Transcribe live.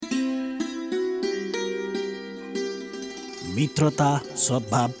मित्रता,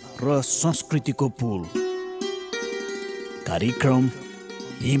 सद्भाव र संस्कृतिको पुल। कार्यक्रम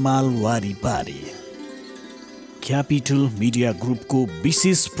हिमाल वारी पारी। क्यापिटल मिडिया ग्रुपको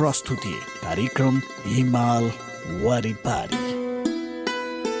विशेष प्रस्तुति कार्यक्रम हिमाल वारी पारी।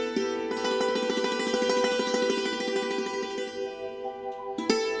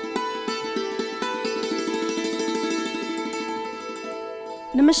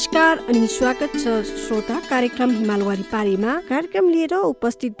 नमस्कार अनि स्वागत छ श्रोता कार्यक्रम हिमाल वारी पारीमा। कार्यक्रम लिएर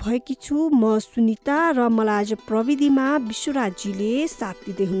उपस्थित भएकी छु म सुनिता र मलाई आज प्रविधिमा विश्वराजीले साथ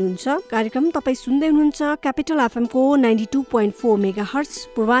दिँदै हुनुहुन्छ। कार्यक्रम तपाईँ सुन्दै हुनुहुन्छ क्यापिटल एफएम को 92.4 मेगाहर्ट्ज,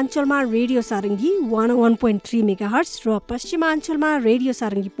 पूर्वाञ्चलमा रेडियो सारङ्गी 101.3 मेगाहर्ट्ज र पश्चिमाञ्चलमा रेडियो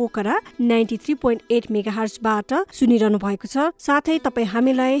सारङ्गी पोखरा 93.8 मेगाहर्ट्जबाट सुनिरहनु भएको छ। साथै तपाईँ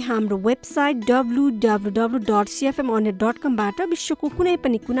हामीलाई हाम्रो वेबसाइट www.cfmonnet.com बाट विश्वको कुनै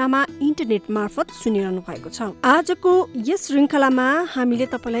पनि कुनामा इन्टरनेट मार्फत सुनिरहनु भएको छ। आजको यस श्रृङ्खलामा हामीले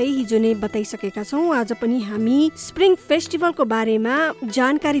तपाईलाई हिजो नै बताइसकेका छौँ। आज पनि हामी स्प्रिङ फेस्टिभलको बारेमा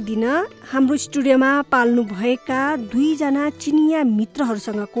जानकारी दिन हाम्रो स्टुडियोमा पाल्नु भएका दुईजना चिनिया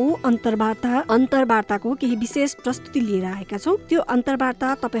मित्रहरूसँगको अन्तर्वार्ताको केही विशेष प्रस्तुति लिएर आएका छौँ। त्यो अन्तर्वार्ता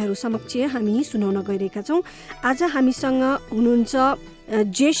तपाईहरू समक्ष हामी सुनाउन गइरहेका छौँ। आज हामीसँग हुनुहुन्छ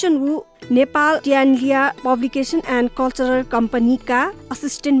जेसन वु, नेपाल ट्यान्लिया पब्लिकेसन एन्ड कल्चरल कम्पनीका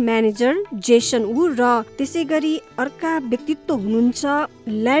असिस्टेन्ट म्यानेजर जेसन वु र त्यसै गरी अर्का व्यक्तित्व हुनुहुन्छ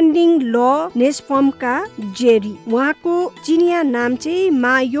ल्यान्डिङ ल नेसफर्मका जेरी। उहाँको चिनिया नाम चाहिँ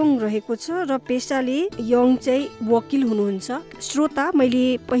मा योङ रहेको छ र पेसाले योङ चाहिँ वकिल हुनुहुन्छ। श्रोता,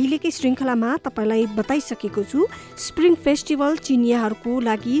 मैले पहिलेकै श्रृङ्खलामा तपाईँलाई बताइसकेको छु, स्प्रिङ फेस्टिभल चिनियाहरूको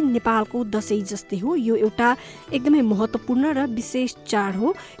लागि नेपालको दसैँ जस्तै हो। यो एउटा एकदमै महत्त्वपूर्ण र विशेष चाड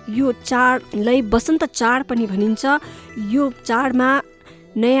हो। यो चाडलाई वसन्त चाड पनि भनिन्छ। यो चाडमा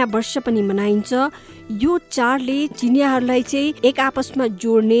नयाँ वर्ष पनि मनाइन्छ। यो चाडले चिनियाहरूलाई चाहिँ एक आपसमा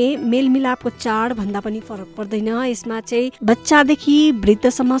जोड्ने मेलमिलापको चाड भन्दा पनि फरक पर्दैन। यसमा चाहिँ बच्चादेखि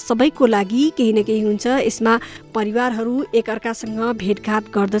वृद्धसम्म सबैको लागि केही न केही हुन्छ। यसमा परिवारहरू एकअर्कासँग भेटघाट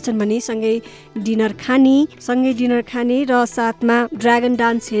गर्दछन् भने सँगै डिनर खाने र साथमा ड्रागन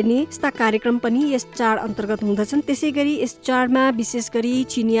डान्स हेर्ने यस्ता कार्यक्रम पनि यस चाड अन्तर्गत हुँदछन्। त्यसै गरी यस चाडमा विशेष गरी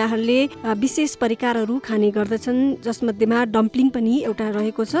चिनियाहरूले विशेष परिकारहरू खाने गर्दछन्, जसमध्येमा डम्पलिङ पनि एउटा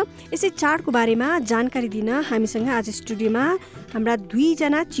रहेको छ। यसै चाडको बारेमा जानकारी दिन हामीसँग आज स्टुडियोमा हाम्रा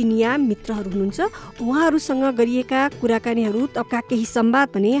दुईजना चिनिया मित्रहरू हुनुहुन्छ। उहाँहरूसँग गरिएका कुराकानीहरू तबका केही संवाद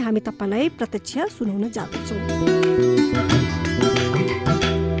भने हामी तपाईँलाई प्रत्यक्ष सुनाउन जाँदैछौँ।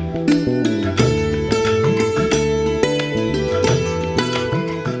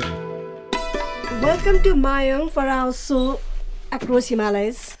 Welcome to Mayong for our show across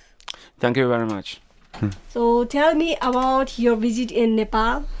Himalayas. Thank you very much. So tell me about your visit in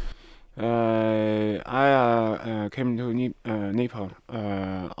Nepal. I came to Nepal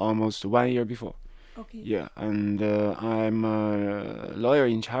almost 1 year before. Okay. Yeah, and I'm a lawyer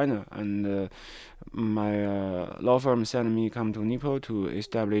in China, and my law firm sent me come to Nepal to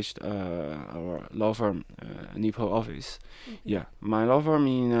establish our law firm Nepal office. Okay. Yeah, my law firm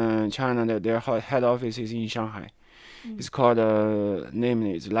in China, their head office is in Shanghai. It's called name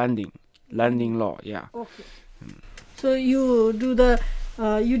is Landing Law. Yeah. Okay. So you do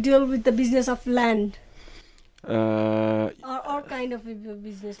you deal with the business of land, or kind of a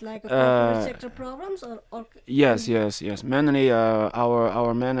business like a corporate sector problems, or Yes. Mainly,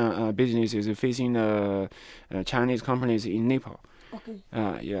 our main business is facing Chinese companies in Nepal. Okay.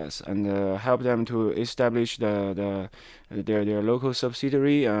 Yes, and help them to establish their local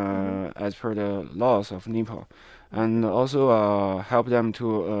subsidiary as per the laws of Nepal, and also help them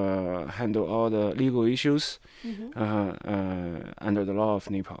to handle all the legal issues under the law of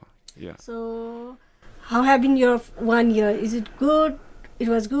Nepal. Yeah. So how have been your 1 year? Is it good? It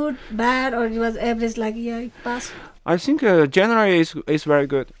was good, bad, or it was average? Like it passed. I think generally is very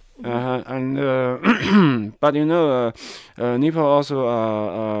good. And but Nepal also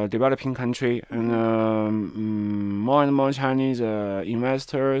a developing country, and more and more Chinese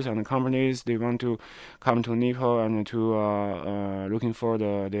investors and companies, they want to come to Nepal and to looking for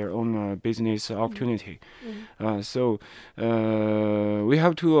their own business opportunity. So we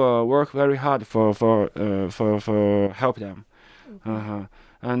have to work very hard for help them.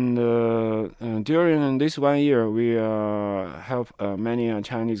 And during this 1 year, we help many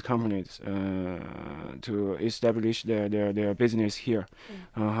Chinese companies to establish their business here,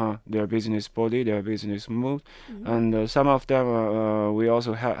 their business body, their business mode, and some of them we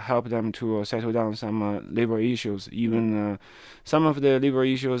also help them to settle down some labor issues. Even some of the labor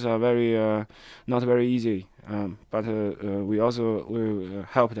issues are very not very easy, but we also will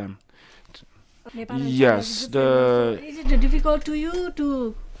help them. Nepal and Yes, China is different. So is it difficult to you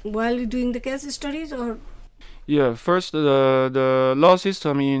to while you're doing the case studies or? Yeah, first the law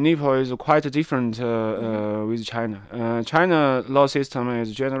system in Nepal is quite different with China. China law system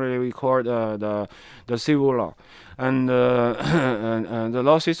is generally we call the civil law, and and the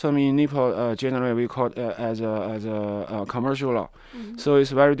law system in Nepal generally we call as a commercial law. So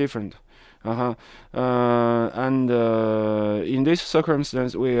it's very different. Uh-huh. And in this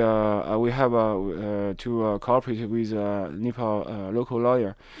circumstance, we have to cooperate with Nepal local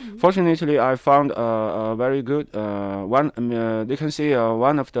lawyer. Fortunately, I found a very good one. They can say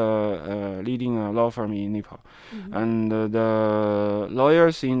one of the leading law firm in Nepal, and the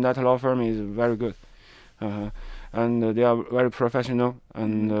lawyers in that law firm is very good, and they are very professional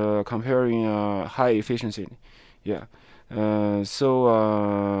and comparing high efficiency. Yeah. I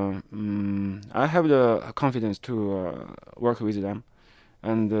have the confidence to work with them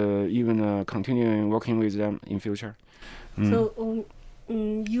and even continuing working with them in future. So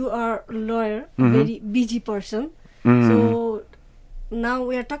you are a lawyer, very busy person. Mm. So now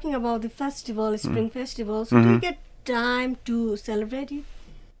we are talking about the festival, Spring Festival. So do you get time to celebrate it?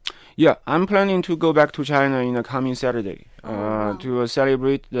 Yeah, I'm planning to go back to China in the coming Saturday wow. to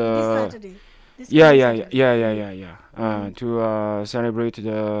celebrate This the. Saturday. This Yeah, coming yeah, Saturday. yeah. To celebrate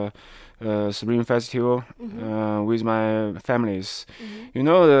the Spring Festival with my families. You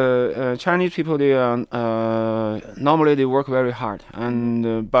know, the Chinese people they normally they work very hard,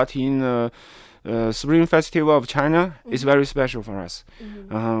 and but in Spring Festival of China is very special for us.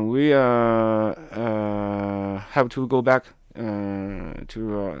 We have to go back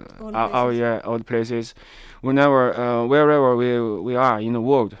to our old places. Whenever wherever we are in the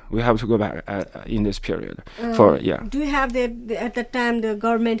world, we have to go back in this period. Do you have at that time the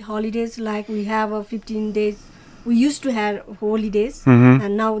government holidays like we have 15 days? We used to have holidays,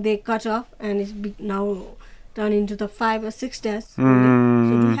 and now they cut off, and it's now turned into the 5 or 6 days. So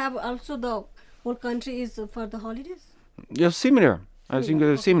do you have also the whole country is for the holidays? Yeah, similar. I think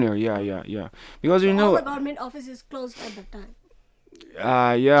it's similar. Yeah. Because so all the government offices closed at that time.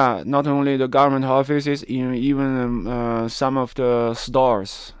 Yeah, not only the government offices, even some of the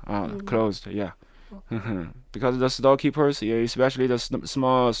stores are closed. Yeah, because the storekeepers, especially the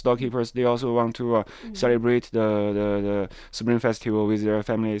small storekeepers, they also want to celebrate the Spring Festival with their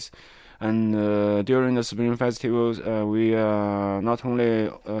families. And during the Spring Festivals, we not only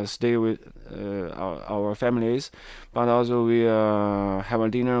stay with our families, but also we have a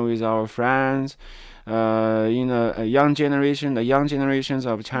dinner with our friends. In the young generations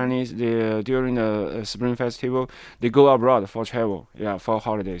of Chinese, during the Spring Festival, they go abroad for travel, for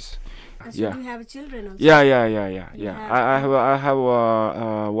holidays. So do you have children also? Yeah. I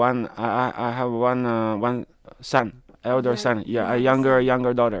have one son, elder son. Yeah, a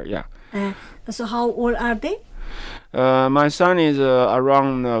younger daughter. Yeah. So how old are they? My son is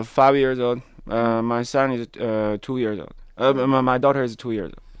around 5 years old. My son is 2 years old. My daughter is 2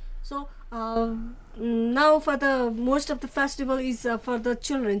 years old. So now for the most of the festival is for the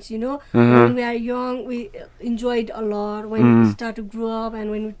children. When we are young, we enjoy it a lot. When we start to grow up and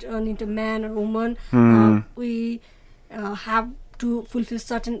when we turn into man or woman, we have to fulfill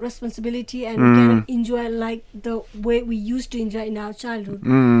certain responsibility and we can enjoy like the way we used to enjoy in our childhood.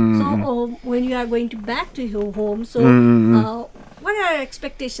 So when you are going back to your home, so what are your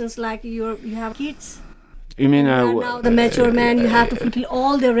expectations like? You have kids? You mean you are now the mature man, you have to fulfill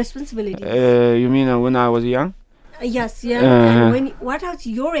all the responsibilities. You mean when I was young? Yes, yeah. And what was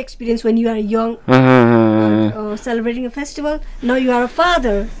your experience when you are young, celebrating a festival? Now you are a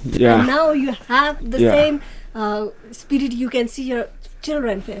father, and now you have the same spirit. You can see your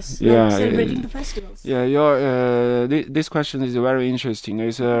children face, celebrating the festivals. Yeah, this question is very interesting.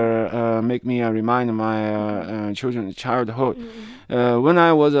 It's make me remind my childhood. When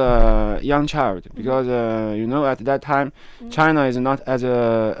I was a young child, because at that time, China is not as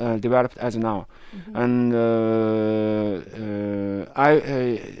developed as now, and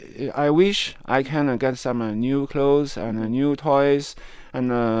I wish I can get some new clothes and new toys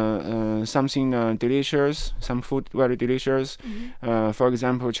and something delicious, some food very delicious, for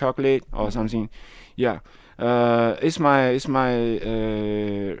example, chocolate or something. Yeah. It's my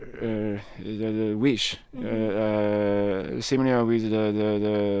the wish, similar with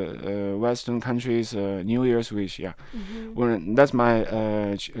the Western countries' New Year's wish. Yeah, when that's my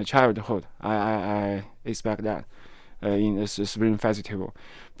childhood. I expect that in the Spring Festival.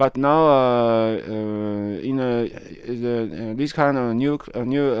 But now in this kind of new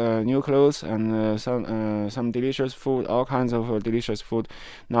clothes and some delicious food, all kinds of delicious food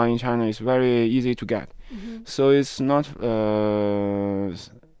now in China is very easy to get. So it's not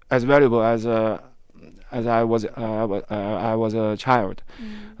as valuable as as I was a child.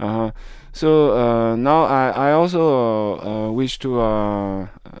 So now I also wish to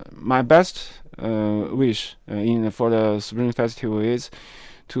my best wish for the Spring Festival is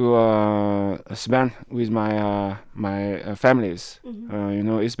to spend with my families.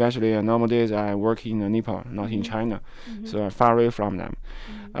 Especially nowadays I work in Nepal, not in China, so I'm far away from them.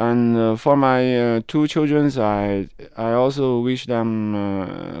 And for my two children, I also wish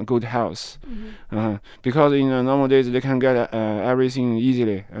them good health, because in normal days they can get everything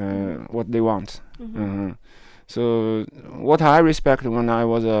easily, what they want. So what I respect when I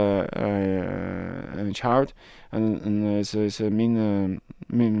was a child, and it's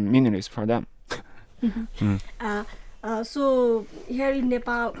meaningless for them. So here in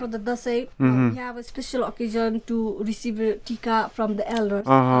Nepal for the Dasai, we have a special occasion to receive tika from the elders.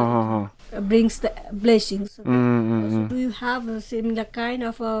 Brings the blessings. So do you have a similar kind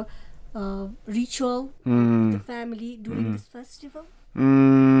of a ritual with the family during this festival?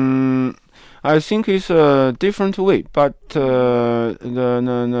 I think it's a different way, but the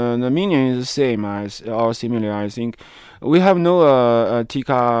meaning is the same or similar. I think we have no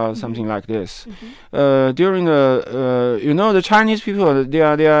tika something like this. During the Chinese people, they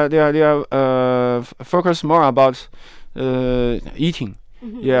are focus more about eating,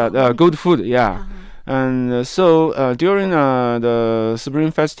 good food, And so during the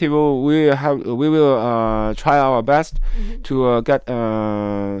Spring Festival, we will try our best to get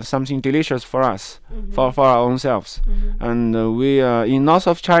something delicious for us, for our own selves. And we in north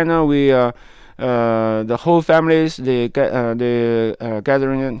of China, we the whole families they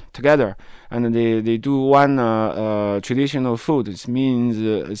gathering together, and they do one traditional food. It means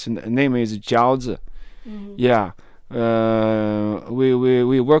its name is jiaozi.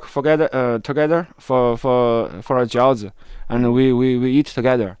 We work together for a jiaozi, and we eat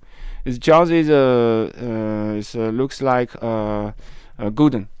together. Jiaozi is looks like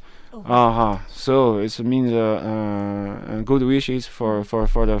golden. So it means good wishes for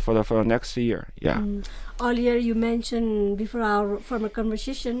the next year. Earlier you mentioned before our former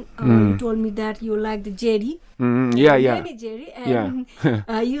conversation, you told me that you like the jelly. Many jelly, and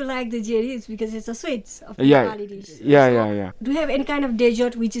you like the jelly. It's because it's a sweet of the holidays. Do you have any kind of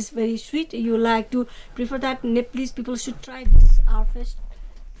dessert which is very sweet? You like to prefer that Nepalese people should try this our first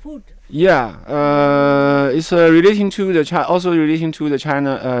food? It's relating to the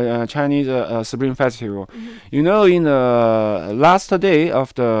Chinese Spring Festival. In the last day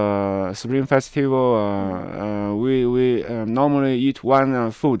of the Spring Festival, we normally eat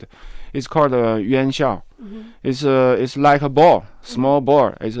one food. It's called yuan xiao. It's like a ball, small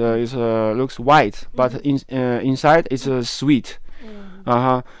ball. It looks white, but inside it's sweet.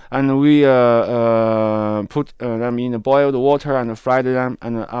 And we put them in boiled water and fried them,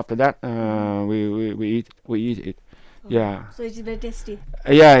 and after that we eat it. So it's very tasty.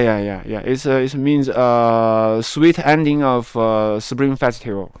 It means sweet ending of Spring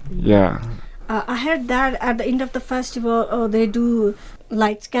Festival. I heard that at the end of the festival, they do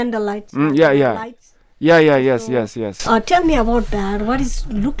lights, candle lights. Lights. Yes. Tell me about that. What does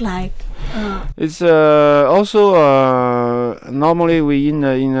it look like? It's also normally we in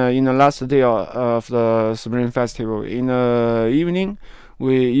the last day of the Spring Festival, in the evening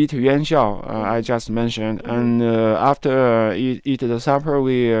we eat yuan xiao, I just mentioned, and after eat the supper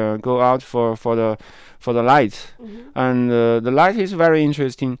we go out for the light, and the light is very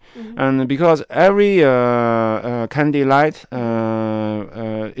interesting, and because every candy light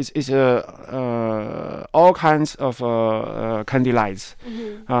is all kinds of candy lights,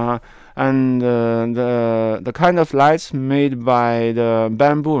 and the kind of lights made by the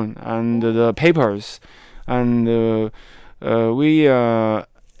bamboo and the papers, and we under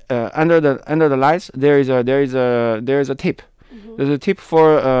the lights there is a tip. There's a tip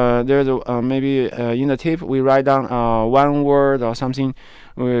for maybe in the tip we write down one word or something.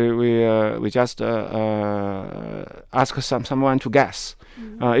 We just ask someone to guess.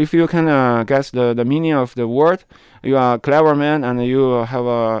 If you can guess the meaning of the word, you are a clever man, and you have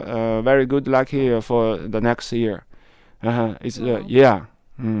a very good lucky for the next year. It's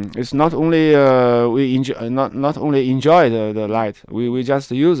not only we enjoy, not only enjoy the light. We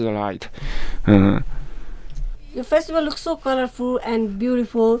just use the light. Your festival looks so colorful and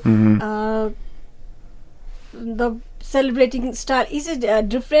beautiful. The celebrating style, is it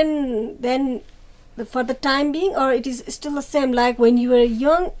different than for the time being, or it is still the same like when you were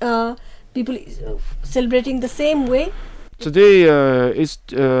young? People celebrating the same way? Today is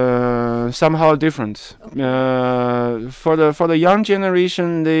somehow different. For the young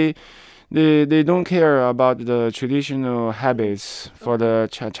generation, they don't care about the traditional habits for the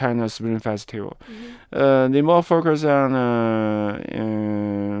China Spring Festival. They more focus on,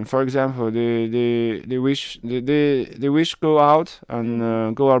 for example, they wish go out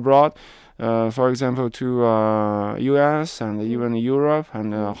and go abroad. For example, to U.S. and even Europe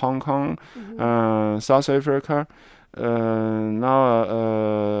and Hong Kong, South Africa,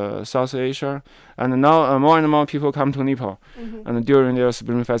 now South Asia, and now more and more people come to Nepal, and during their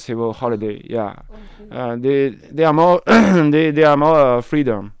Spring Festival holiday, they are more they are more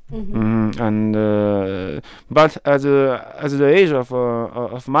freedom. And but as the age of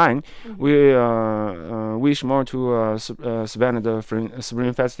mine, we wish more to spend the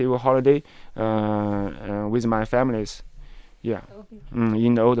Spring Festival holiday with my families,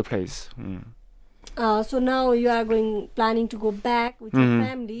 in the old place. So now you are planning to go back with your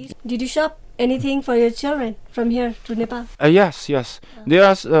families. Did you shop anything for your children from here to Nepal? Yes.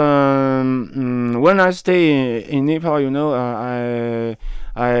 There's when I stay in Nepal,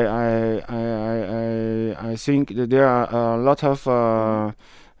 I think that there are a lot of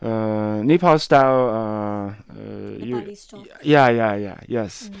Nepal style. Nepali stores.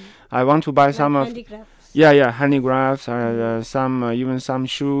 Yes. I want to buy Like some of. handicrafts. Handicrafts, some even some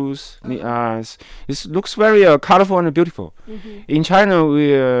shoes. It looks very colorful and beautiful. In China,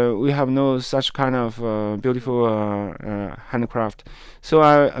 we have no such kind of beautiful handicraft. So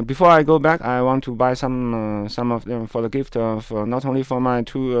before I go back, I want to buy some of them for the gift of not only for my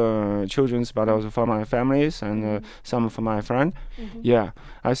two children, but also for my families and some for my friend.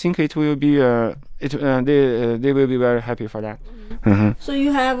 I think it will be they will be very happy for that. So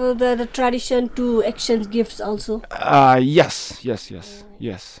you have the tradition to exchange gifts also. Yes.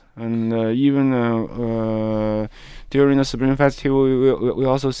 And even during the Spring Festival, we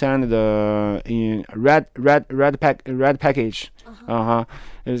also send the red package.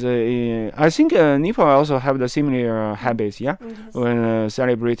 I think Nepal also have the similar habits. When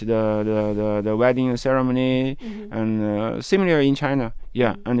celebrate the wedding ceremony, and similar in China.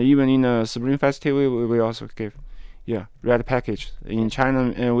 And even in the Spring Festival, we also give. Red package. In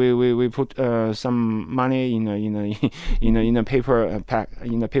China, we put some money in a paper pack,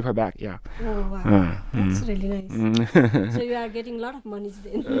 in a paper bag. Oh wow, that's really nice. So you are getting a lot of money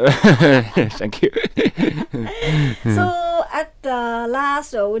then. Thank you. So at the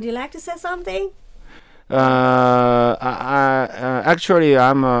last, would you like to say something? Actually,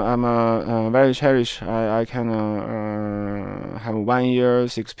 I'm very cherished. I can have 1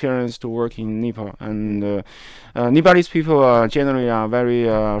 year's experience to work in Nepal, and Nepalese people generally are very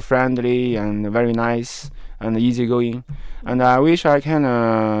friendly and very nice and easygoing. And I wish I can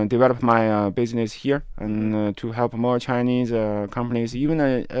develop my business here and to help more Chinese companies.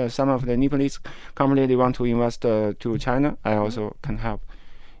 Even some of the Nepalese companies they want to invest to China, I also can help.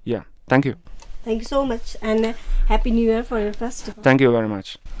 Thank you. Thank you so much, and Happy New Year for your festival. Thank you very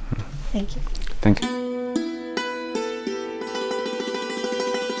much. Thank you. Thank you.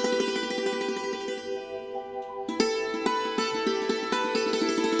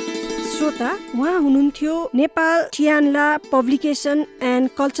 श्रोता, उहाँ हुनुहुन्थ्यो Nepal चियानला publication end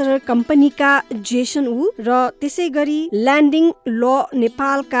cultural कम्पनीका Jason उ र त्यसै गरी landing ल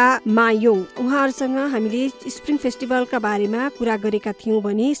नेपालका मायोङ। उहाँहरूसँग हामीले स्प्रिङ फेस्टिभलका बारेमा कुरा गरेका थियौं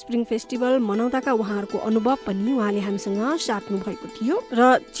भने स्प्रिङ फेस्टिभल मनाउँदाका उहाँहरूको अनुभव पनि उहाँले हामीसँग साट्नु भएको थियो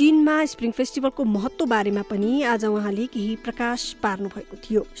र चीनमा स्प्रिङ फेस्टिभलको महत्त्व बारेमा पनि आज उहाँले केही प्रकाश पार्नु भएको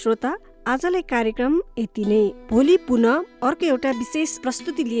थियो। श्रोता, आजलाई कार्यक्रम यति नै। भोलि पुनः अर्को एउटा विशेष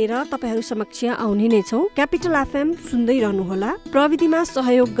प्रस्तुति लिएर तपाईहरु समक्ष आउने नै छौं। क्यापिटल एफएम सुन्दै रहनुहोला। प्रविधिमा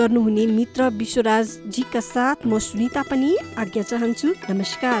सहयोग गर्नुहुने मित्र विश्वराज जी का साथ म सुनिता पनि आज्ञा चाहन्छु।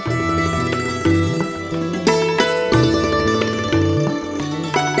 नमस्कार।